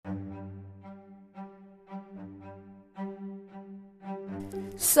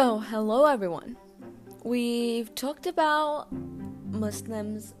So, hello everyone. We've talked about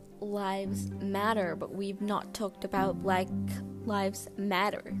Muslims' lives matter, but we've not talked about Black Lives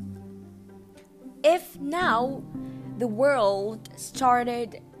Matter. If now the world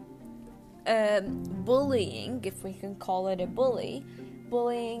started bullying, if we can call it a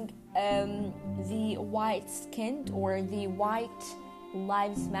bullying the white skinned or the white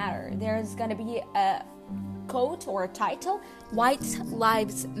lives matter, there's gonna be a quote or a title: White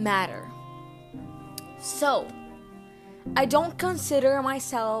Lives Matter. So, I don't consider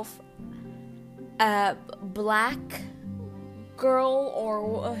myself a black girl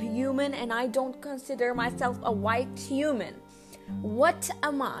or a human, and I don't consider myself a white human. What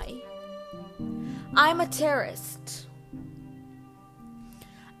am I? I'm a terrorist.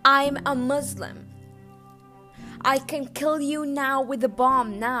 I'm a Muslim. I can kill you now with a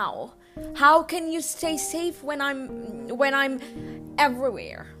bomb now. How can you stay safe when I'm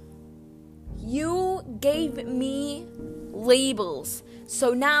everywhere? You gave me labels.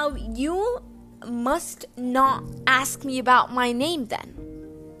 So now you must not ask me about my name then.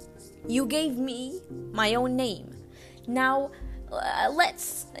 You gave me my own name. Now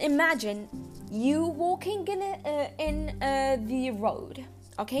let's imagine you walking in the road,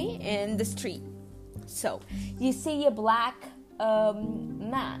 okay, in the street. So you see a black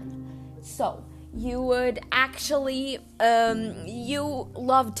man. So you would actually, you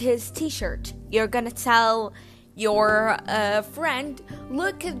loved his t-shirt. You're gonna tell your friend,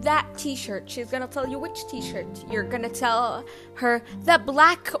 look at that t-shirt. She's gonna tell you which t-shirt. You're gonna tell her the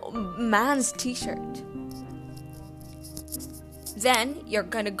black man's t-shirt. Then you're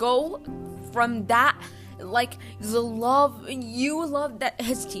gonna go from that, like you love that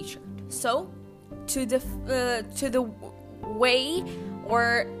his t-shirt. So to the way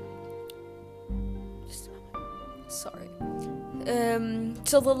or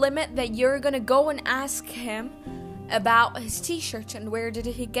to the limit that you're gonna go and ask him about his t-shirt and where did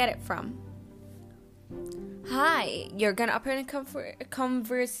he get it from. Hi, you're gonna open a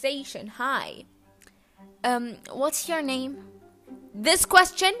conversation. Hi, what's your name? This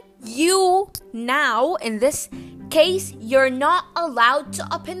question, you now in this case, you're not allowed to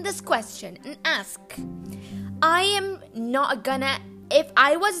open this question and ask. I am not gonna. If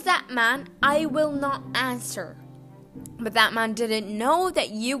I was that man, I will not answer. But that man didn't know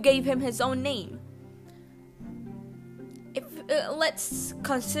that you gave him his own name. If let's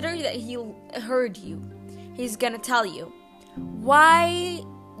consider that he heard you. He's gonna tell you, why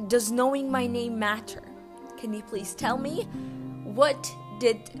does knowing my name matter? Can you please tell me, what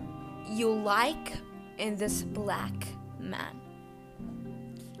did you like in this black man?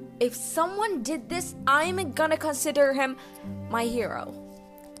 If someone did this, I'm gonna consider him my hero.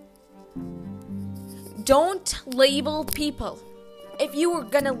 Don't label people. If you were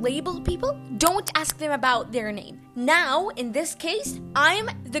gonna label people, don't ask them about their name. Now, in this case, I'm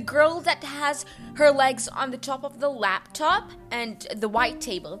the girl that has her legs on the top of the laptop and the white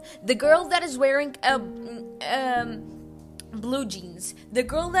table. The girl that is wearing a blue jeans. The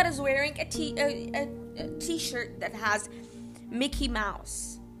girl that is wearing a t-shirt that has Mickey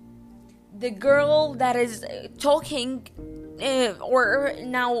Mouse. The girl that is talking or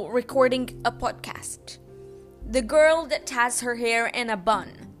now recording a podcast. The girl that has her hair in a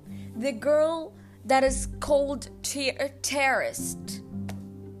bun. The girl that is called terrorist.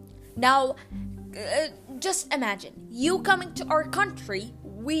 Now, just imagine you coming to our country,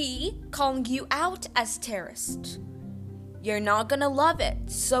 we calling you out as terrorist. You're not gonna love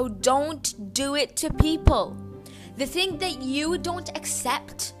it, so don't do it to people. The thing that you don't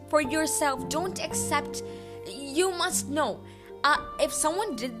accept for yourself, don't accept. You must know, if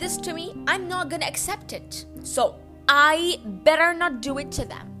someone did this to me, I'm not gonna accept it. So I better not do it to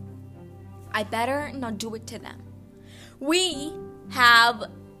them. I better not do it to them. We have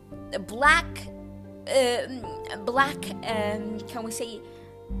black, can we say,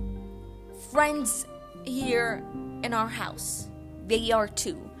 friends here in our house. They are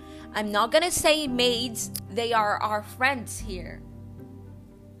too. I'm not gonna say maids, they are our friends here.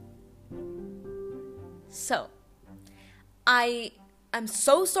 So, I'm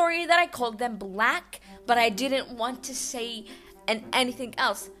so sorry that I called them black, but I didn't want to say anything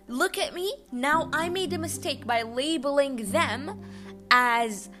else. Look at me, now I made a mistake by labeling them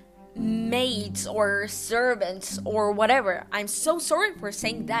as maids or servants or whatever. I'm so sorry for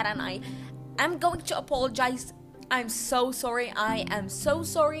saying that, and I'm going to apologize. I'm so sorry, I am so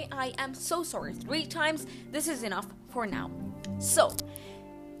sorry, I am so sorry. 3 times, this is enough for now. So,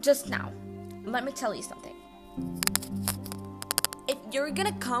 just now, let me tell you something. If you're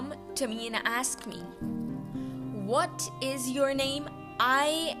gonna come to me and ask me, what is your name?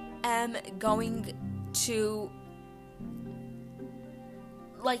 I am going to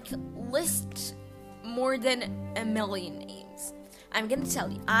list more than a million names. I'm gonna tell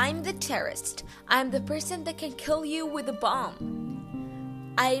you, I'm the terrorist. I'm the person that can kill you with a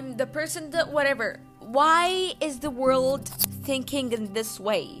bomb. I'm the person that whatever. Why is the world thinking in this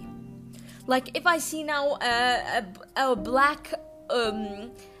way? Like, if I see now a black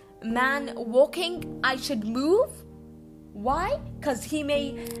man walking, I should move? Why? Because he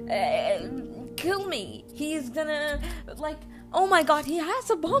may kill me. He's gonna, oh my god, he has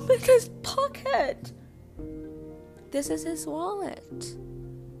a bomb in his pocket. This is his wallet.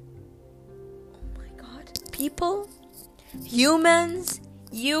 Oh my god. People, humans,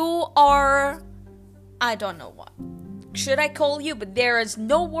 you are, I don't know what should I call you, but there is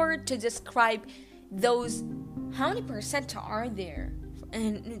no word to describe those. How many percent are there?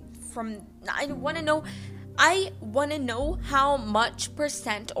 And I want to know how much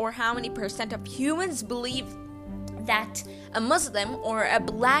percent or how many percent of humans believe that a Muslim or a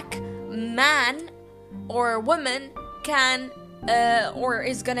black man or woman can or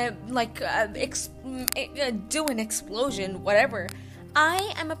is gonna do an explosion, whatever.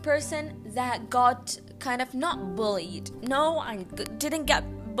 I am a person that got kind of not bullied. No, I didn't get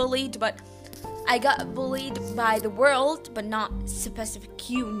bullied, but I got bullied by the world, but not specific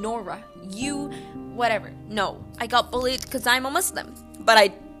you, Nora, you, whatever. No, I got bullied because I'm a Muslim.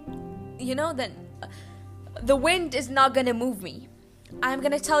 But then the wind is not gonna move me. I'm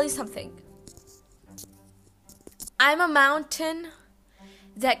gonna tell you something. I'm a mountain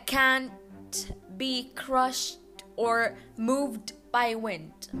that can't be crushed or moved by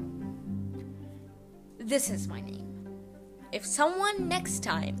wind. This is my name. If someone next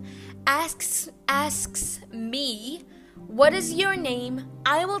time asks me, what is your name?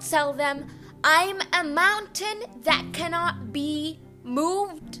 I will tell them, I'm a mountain that cannot be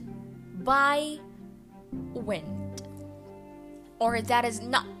moved by wind. Or that is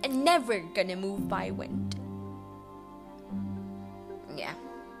never gonna move by wind. Yeah.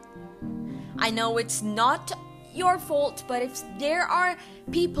 I know it's not your fault, but if there are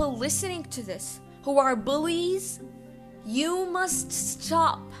people listening to this who are bullies, you must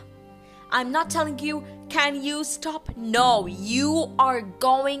stop. I'm not telling you, can you stop? No, you are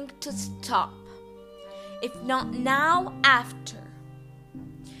going to stop. If not now, after.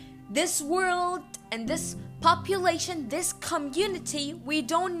 This world and this population, this community, we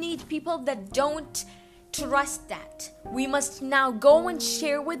don't need people that don't trust that. We must now go and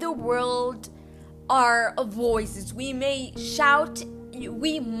share with the world our voices. We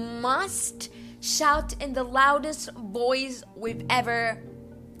must shout in the loudest voice we've ever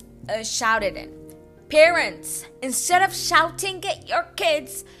shouted in. Parents, instead of shouting at your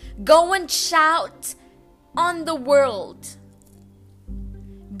kids, go and shout on the world.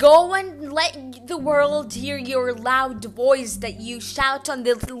 Go and let the world hear your loud voice that you shout on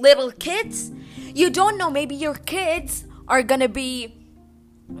the little kids. You don't know, maybe your kids are gonna be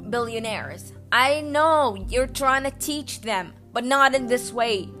billionaires. I know you're trying to teach them, but not in this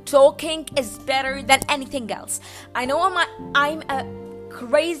way. Talking is better than anything else. I know I'm a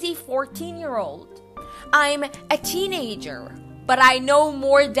crazy 14-year-old. I'm a teenager, but I know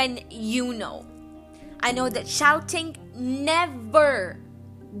more than you know. I know that shouting never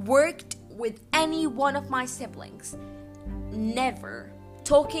worked with any one of my siblings. Never.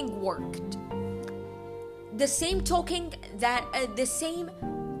 Talking worked. The same talking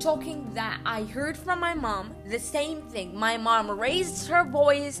that I heard from my mom, the same thing. My mom raised her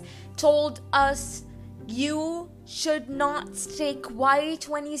voice, told us, you should not stay quiet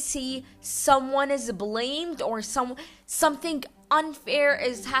when you see someone is blamed or something unfair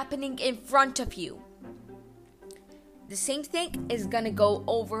is happening in front of you. The same thing is gonna go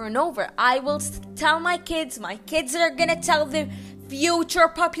over and over. I will tell my kids are gonna tell the future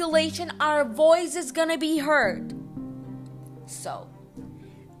population, our voice is gonna be heard. So,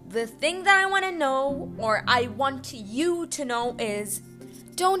 the thing that I want to know, or I want you to know, is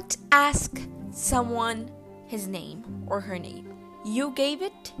don't ask someone his name or her name. You gave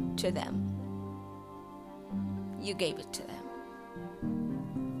it to them. You gave it to them.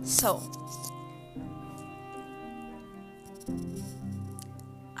 So,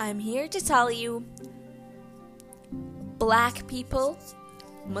 I'm here to tell you, black people,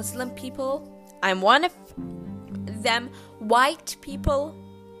 Muslim people, I'm one of them, white people,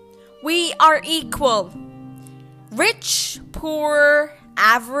 we are equal. Rich, poor,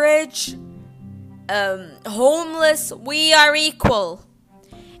 average, homeless, we are equal.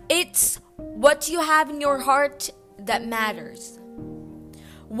 It's what you have in your heart that matters.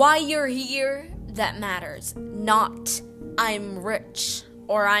 Why you're here that matters, not I'm rich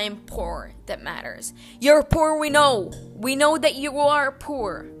or I am poor that matters. You're poor, we know. We know that you are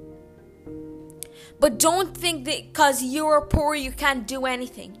poor. But don't think that because you are poor you can't do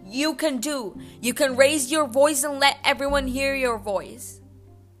anything. You can do. You can raise your voice and let everyone hear your voice.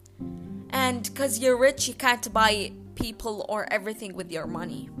 And because you're rich, you can't buy people or everything with your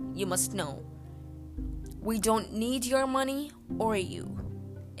money. You must know. We don't need your money or you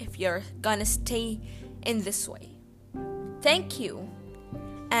if you're gonna stay in this way. Thank you.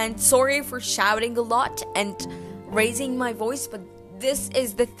 And sorry for shouting a lot and raising my voice, but this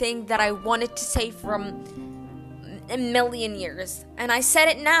is the thing that I wanted to say from a million years. And I said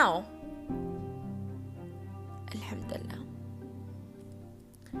it now. Alhamdulillah.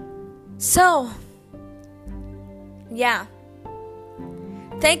 So, yeah.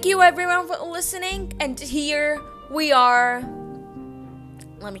 Thank you everyone for listening. And here we are.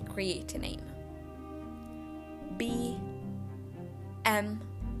 Let me create a name.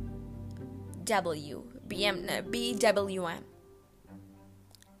 BWM.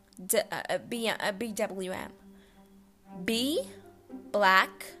 BWM. B,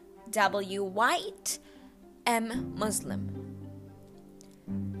 black. W, white. M, Muslim.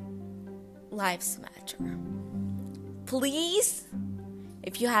 Lives matter. Please,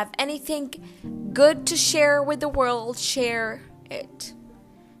 if you have anything good to share with the world, share it.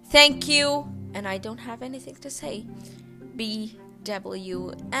 Thank you. And I don't have anything to say.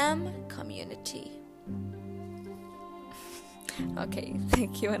 BWM community. Okay,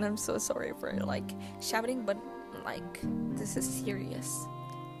 thank you, and I'm so sorry for shouting, but this is serious.